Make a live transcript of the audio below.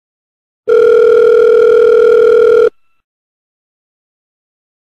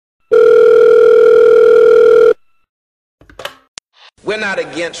We're not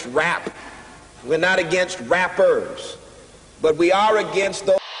against rap. We're not against rappers. But we are against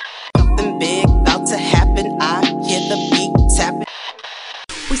those. Something big about to happen. I hear the beat tapping.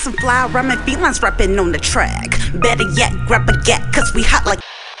 We some fly rhyming felines rapping on the track. Better yet, grab a gat, cause we hot like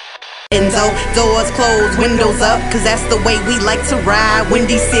Enzo. Doors closed, windows up, cause that's the way we like to ride.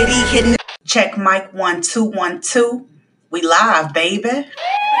 Windy City hitting. Check mic 1 2 1 2. We live, baby.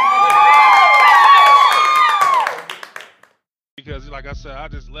 Because, like I said, I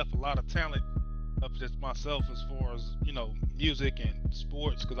just left a lot of talent up just myself as far as, you know, music and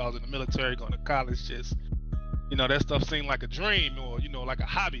sports, because I was in the military, going to college. Just, you know, that stuff seemed like a dream or, you know, like a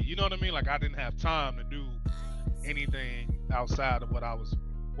hobby. You know what I mean? Like, I didn't have time to do anything outside of what I was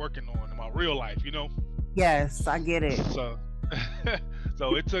working on in my real life, you know? Yes, I get it. So,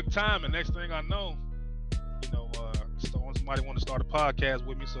 so it took time. And next thing I know, you know, somebody wanted to start a podcast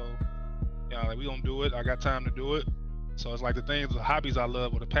with me. So, you know, like, we gonna do it. I got time to do it. So it's like the things, the hobbies I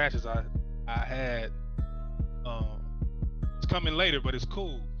love or the passions I had, it's coming later, but it's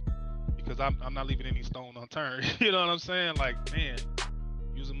cool because I'm not leaving any stone unturned. You know what I'm saying? Like, man,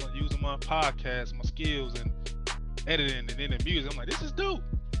 using my podcast, my skills and editing and then the music. I'm like, this is dope.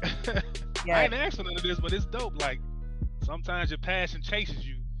 Yeah. I ain't asking none of this, but it's dope. Like, sometimes your passion chases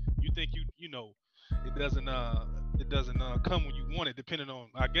you. You think you know, it doesn't come when you want it, depending on,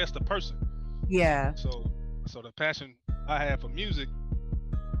 I guess, the person. Yeah. So the passion I have for music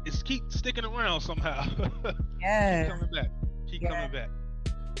is keep sticking around somehow. Yeah. Keep coming back.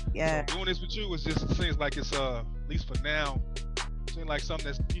 Yeah. So doing this with you is just, it seems like it's at least for now, seems like something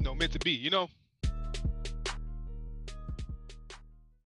that's, you know, meant to be, you know?